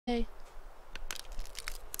Okay.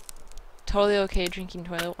 Totally okay drinking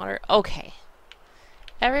toilet water. Okay.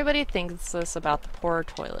 Everybody thinks this about the poor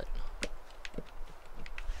toilet.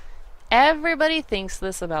 Everybody thinks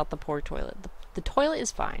this about the poor toilet. The toilet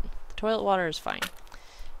is fine. The toilet water is fine.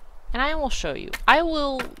 And I will show you. I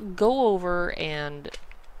will go over and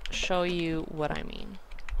show you what I mean.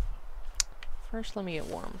 First, let me get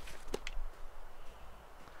warm.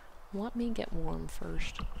 Let me get warm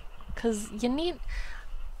first. Because you need...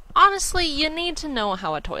 Honestly, you need to know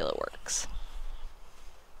how a toilet works.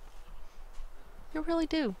 You really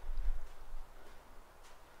do.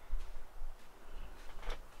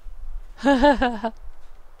 I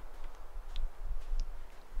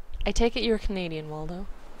take it you're Canadian, Waldo.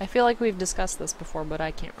 I feel like we've discussed this before, but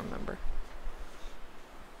I can't remember.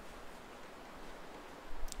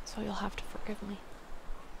 So you'll have to forgive me.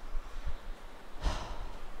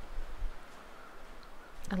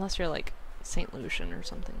 Unless you're like St. Lucian or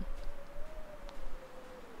something.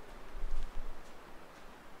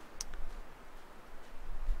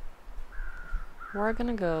 We're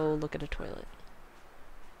gonna go look at a toilet.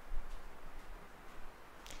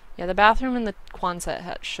 Yeah, the bathroom in the Quonset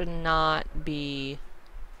hut should not be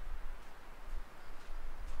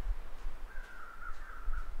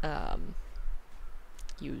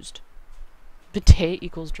used. Bidet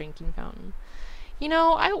equals drinking fountain. You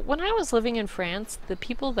know, when I was living in France, the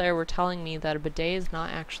people there were telling me that a bidet is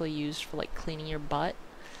not actually used for like cleaning your butt.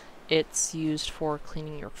 It's used for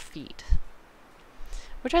cleaning your feet.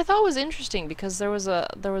 Which I thought was interesting because there was a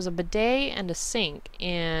bidet and a sink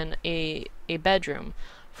in a bedroom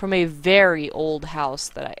from a very old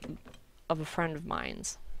house of a friend of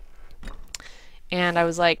mine's. And I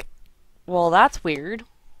was like, well, that's weird.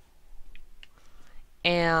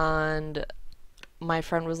 And my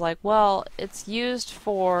friend was like, well, it's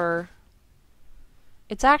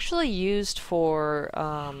actually used for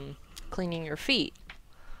cleaning your feet.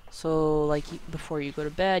 So, like, before you go to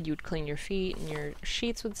bed, you would clean your feet, and your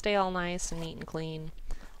sheets would stay all nice and neat and clean.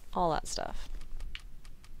 All that stuff.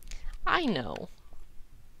 I know.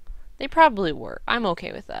 They probably were. I'm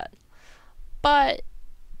okay with that. But,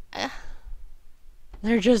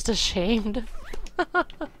 they're just ashamed.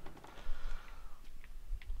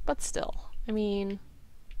 But still, I mean,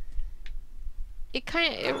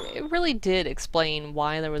 it really did explain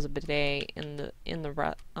why there was a bidet in the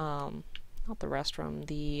not the restroom,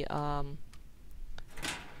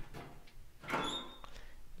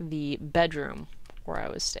 the bedroom where I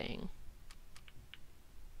was staying.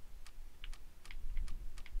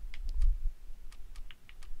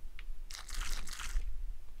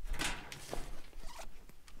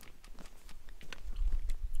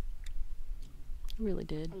 It really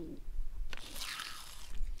did.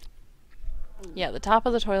 Yeah, the top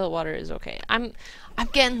of the toilet water is okay. I'm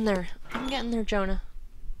getting there. I'm getting there, Jonah.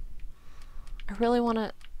 I really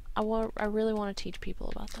want to teach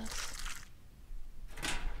people about this.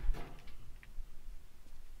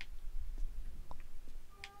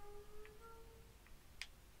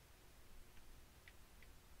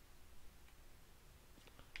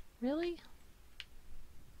 Really?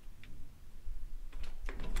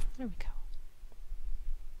 There we go.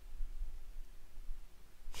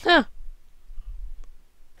 Huh.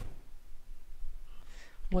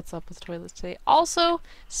 What's up with toilets today? Also,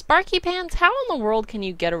 Sparky Pants, how in the world can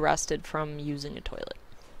you get arrested from using a toilet?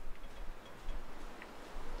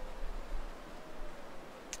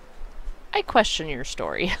 I question your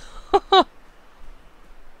story.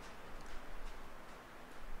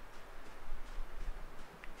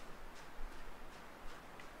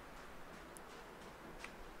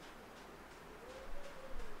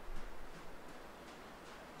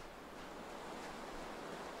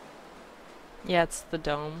 Yeah, it's the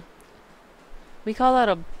dome. We call that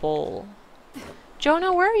a bowl.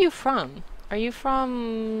 Jonah, where are you from? Are you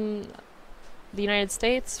from the United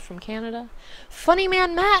States? From Canada? Funny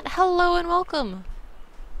Man Matt, hello and welcome!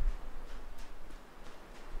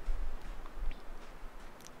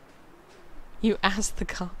 You asked the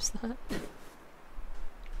cops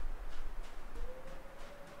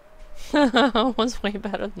that? Was way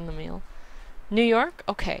better than the meal. New York?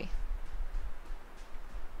 Okay.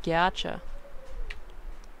 Gotcha.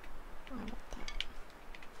 I want that.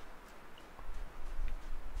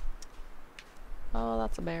 Oh,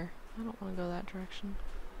 that's a bear. I don't want to go that direction.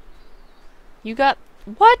 You got...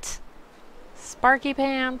 What? Sparky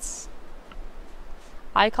Pants.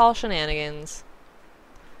 I call shenanigans.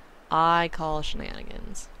 I call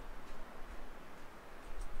shenanigans.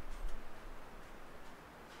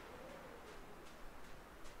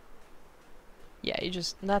 Yeah, you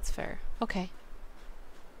just... That's fair. Okay.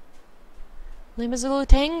 Lima Zulu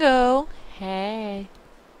Tango. Hey.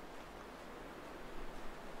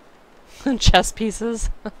 Chess pieces.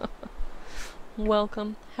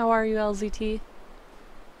 Welcome. How are you, LZT?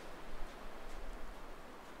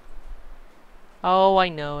 Oh, I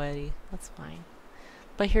know, Eddie. That's fine.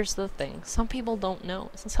 But here's the thing. Some people don't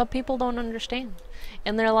know. Some people don't understand.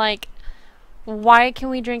 And they're like, why can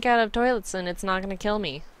we drink out of toilets and it's not gonna kill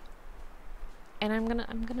me? And I'm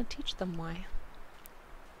gonna teach them why.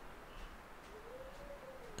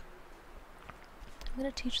 I'm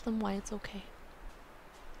gonna teach them why it's okay.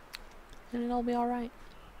 And it'll be alright.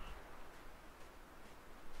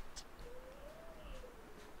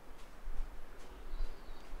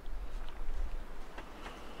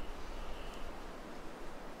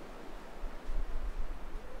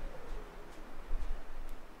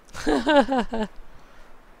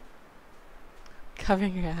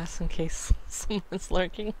 Covering your ass in case someone's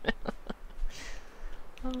lurking.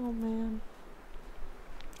 Oh man.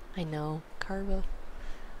 I know. Carva.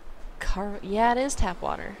 Yeah, it is tap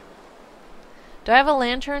water. Do I have a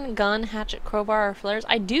lantern, gun, hatchet, crowbar, or flares?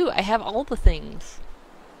 I do. I have all the things.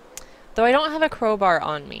 Though I don't have a crowbar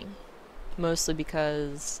on me. Mostly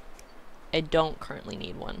because I don't currently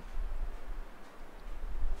need one.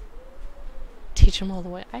 Teach them all the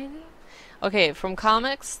way. Okay, from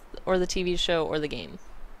comics, or the TV show, or the game.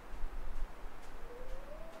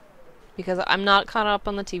 Because I'm not caught up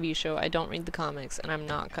on the TV show, I don't read the comics, and I'm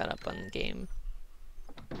not caught up on the game.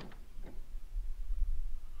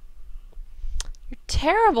 You're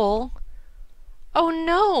terrible! Oh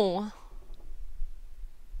no!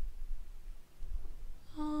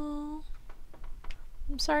 Oh.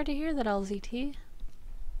 I'm sorry to hear that, LZT.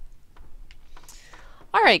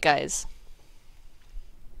 Alright, guys.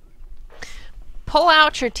 Pull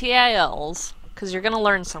out your TILs, because you're going to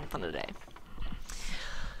learn something today.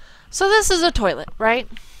 So this is a toilet, right?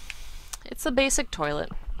 It's a basic toilet.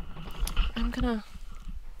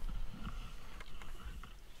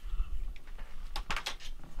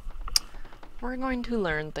 We're going to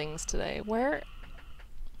learn things today. Where?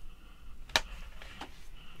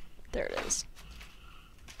 There it is.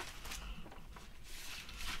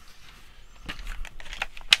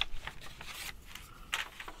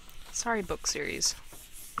 Sorry, book series.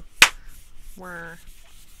 We're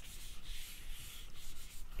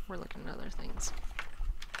looking at other things.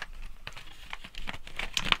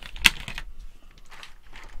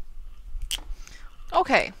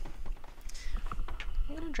 Okay.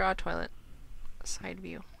 I'm gonna draw a toilet. Side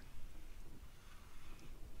view.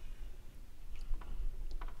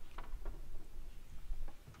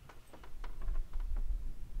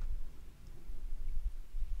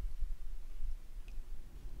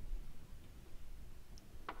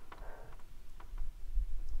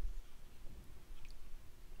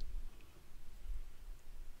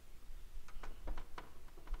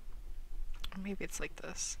 Maybe it's like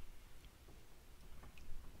this.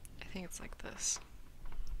 I think it's like this.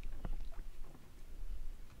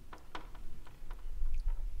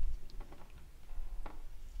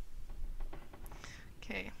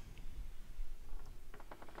 Okay.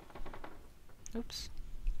 Oops.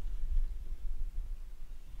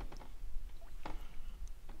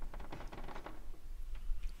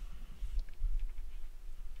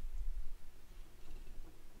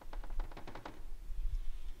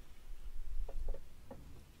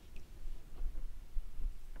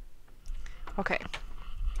 Okay.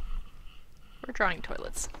 We're drawing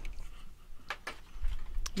toilets.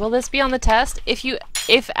 Will this be on the test?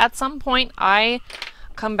 If at some point I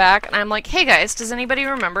come back and I'm like, hey guys, does anybody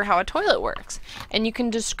remember how a toilet works? And you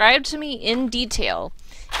can describe to me in detail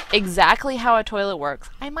exactly how a toilet works,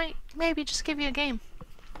 I might maybe just give you a game.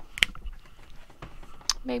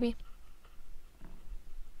 Maybe.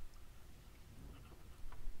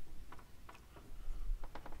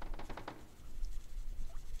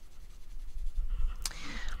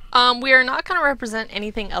 We are not going to represent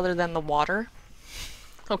anything other than the water.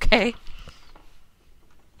 Okay?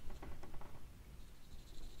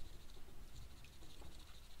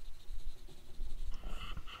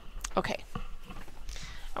 Okay.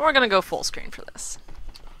 And we're going to go full screen for this.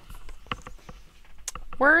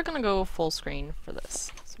 We're going to go full screen for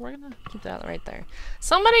this. So we're going to keep that right there.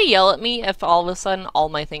 Somebody yell at me if all of a sudden all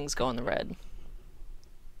my things go in the red.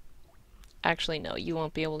 Actually, no. You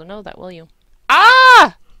won't be able to know that, will you?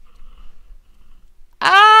 Ah!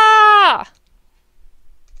 Ah!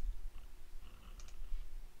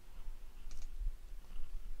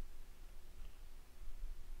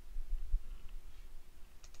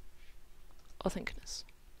 Oh, thank goodness.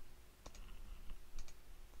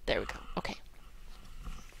 There we go. Okay.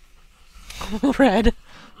 Red.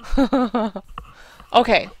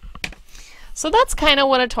 Okay. So that's kind of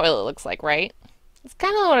what a toilet looks like, right? It's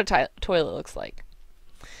kind of what a toilet looks like.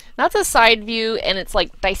 That's a side view, and it's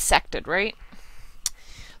like dissected, right?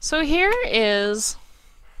 So here is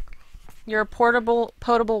your potable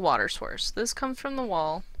water source. This comes from the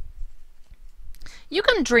wall. You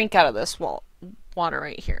can drink out of this water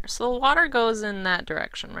right here. So the water goes in that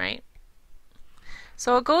direction, right?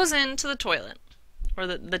 So it goes into the toilet, or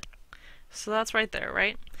so that's right there,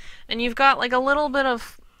 right? And you've got like a little bit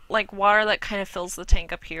of like water that kind of fills the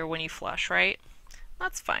tank up here when you flush, right?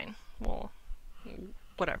 That's fine. Well,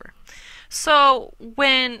 whatever. So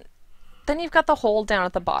then you've got the hole down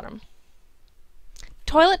at the bottom.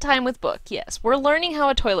 Toilet time with book. Yes, we're learning how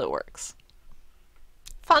a toilet works.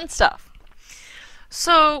 Fun stuff.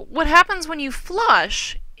 So what happens when you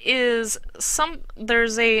flush is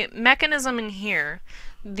there's a mechanism in here.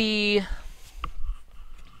 Let's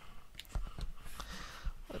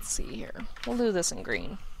see here. We'll do this in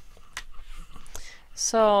green.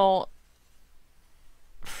 So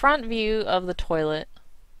front view of the toilet.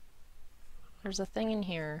 There's a thing in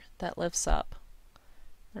here that lifts up.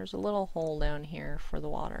 There's a little hole down here for the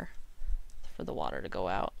water to go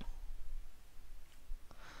out.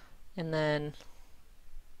 And then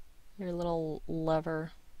your little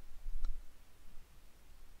lever.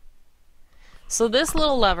 So this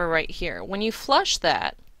little lever right here, when you flush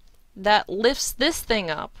that lifts this thing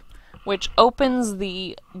up, which opens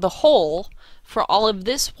the hole for all of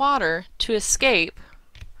this water to escape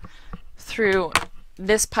through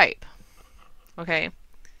this pipe. Okay?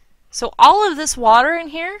 So all of this water in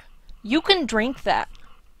here, you can drink that.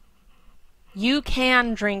 You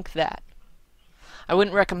can drink that. I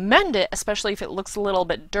wouldn't recommend it, especially if it looks a little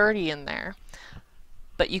bit dirty in there,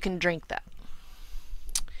 but you can drink that.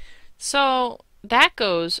 So that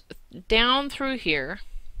goes down through here,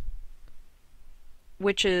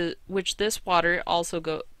 which this water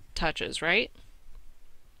also touches, right?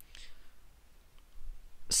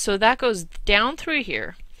 So that goes down through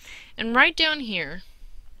here, and right down here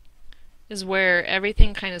is where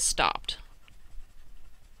everything kind of stopped.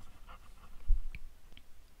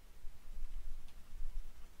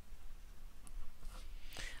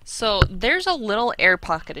 So there's a little air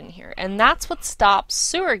pocket in here, and that's what stops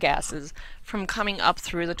sewer gases from coming up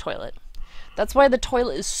through the toilet. That's why the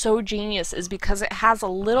toilet is so genius, is because it has a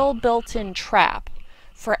little built-in trap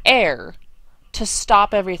for air to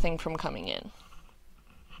stop everything from coming in.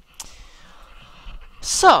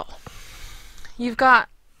 So you've got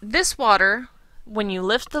this water. When you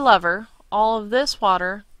lift the lever, all of this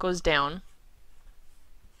water goes down.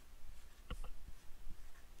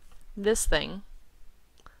 This thing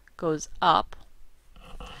goes up,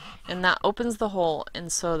 and that opens the hole,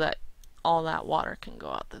 and so that all that water can go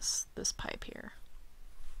out this pipe here.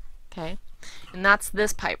 Okay? And that's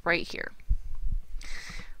this pipe right here.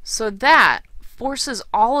 So that forces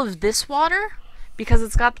all of this water, because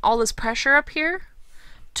it's got all this pressure up here,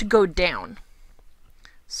 to go down.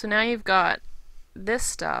 So now you've got this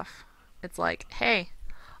stuff. It's like, hey,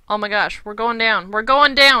 oh my gosh, we're going down. We're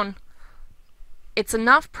going down. It's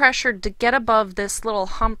enough pressure to get above this little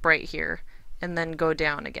hump right here and then go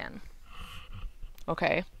down again.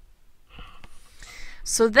 Okay?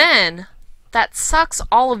 So then that sucks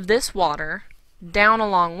all of this water down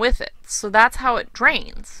along with it. So that's how it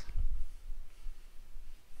drains.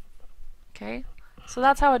 Okay? So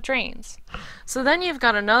that's how it drains. So then you've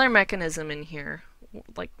got another mechanism in here.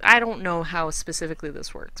 Like, I don't know how specifically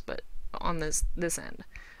this works, but on this end.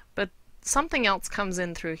 But something else comes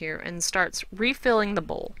in through here and starts refilling the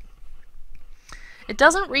bowl. It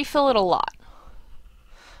doesn't refill it a lot,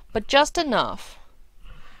 but just enough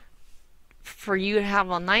for you to have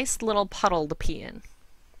a nice little puddle to pee in.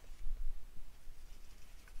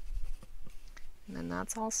 And then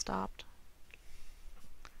that's all stopped.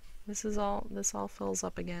 This all fills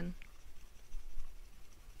up again.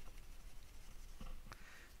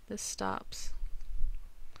 This stops.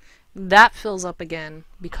 That fills up again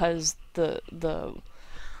because the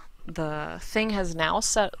thing has now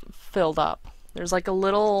filled up. There's like a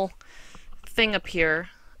little thing up here,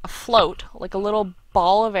 a float, like a little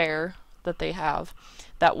ball of air that they have,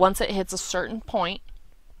 that once it hits a certain point,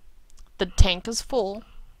 the tank is full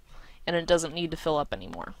and it doesn't need to fill up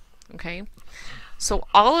anymore. Okay? So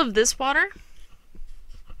all of this water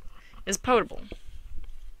is potable.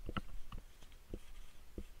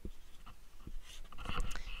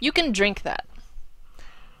 You can drink that.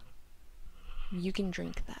 You can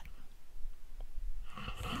drink that.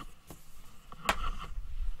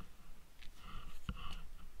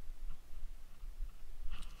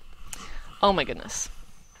 Oh my goodness.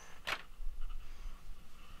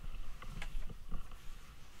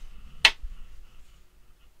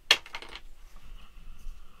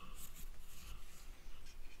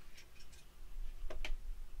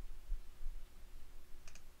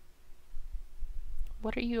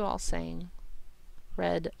 What are you all saying?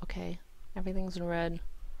 Red. Okay. Everything's in red.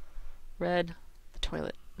 Red. The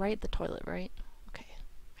toilet. Right? The toilet, right? Okay.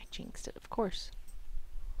 I jinxed it, of course.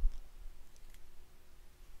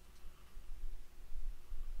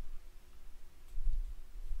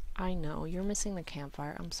 I know. You're missing the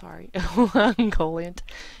campfire. I'm sorry. Ungoliant.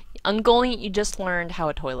 Ungoliant, you just learned how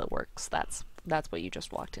a toilet works. That's what you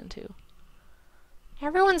just walked into.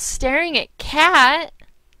 Everyone's staring at Cat.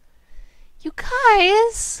 You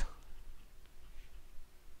guys.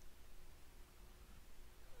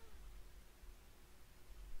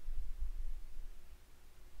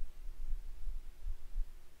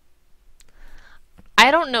 I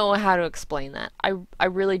don't know how to explain that. I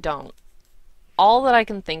really don't. All that I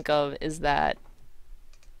can think of is that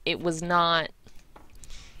it was not.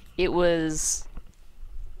 It was.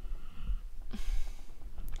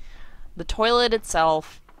 The toilet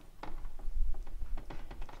itself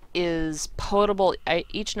is potable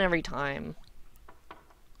each and every time.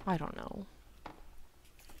 I don't know.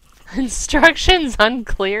 Instructions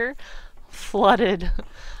unclear. Flooded.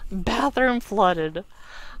 Bathroom flooded.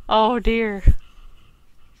 Oh dear.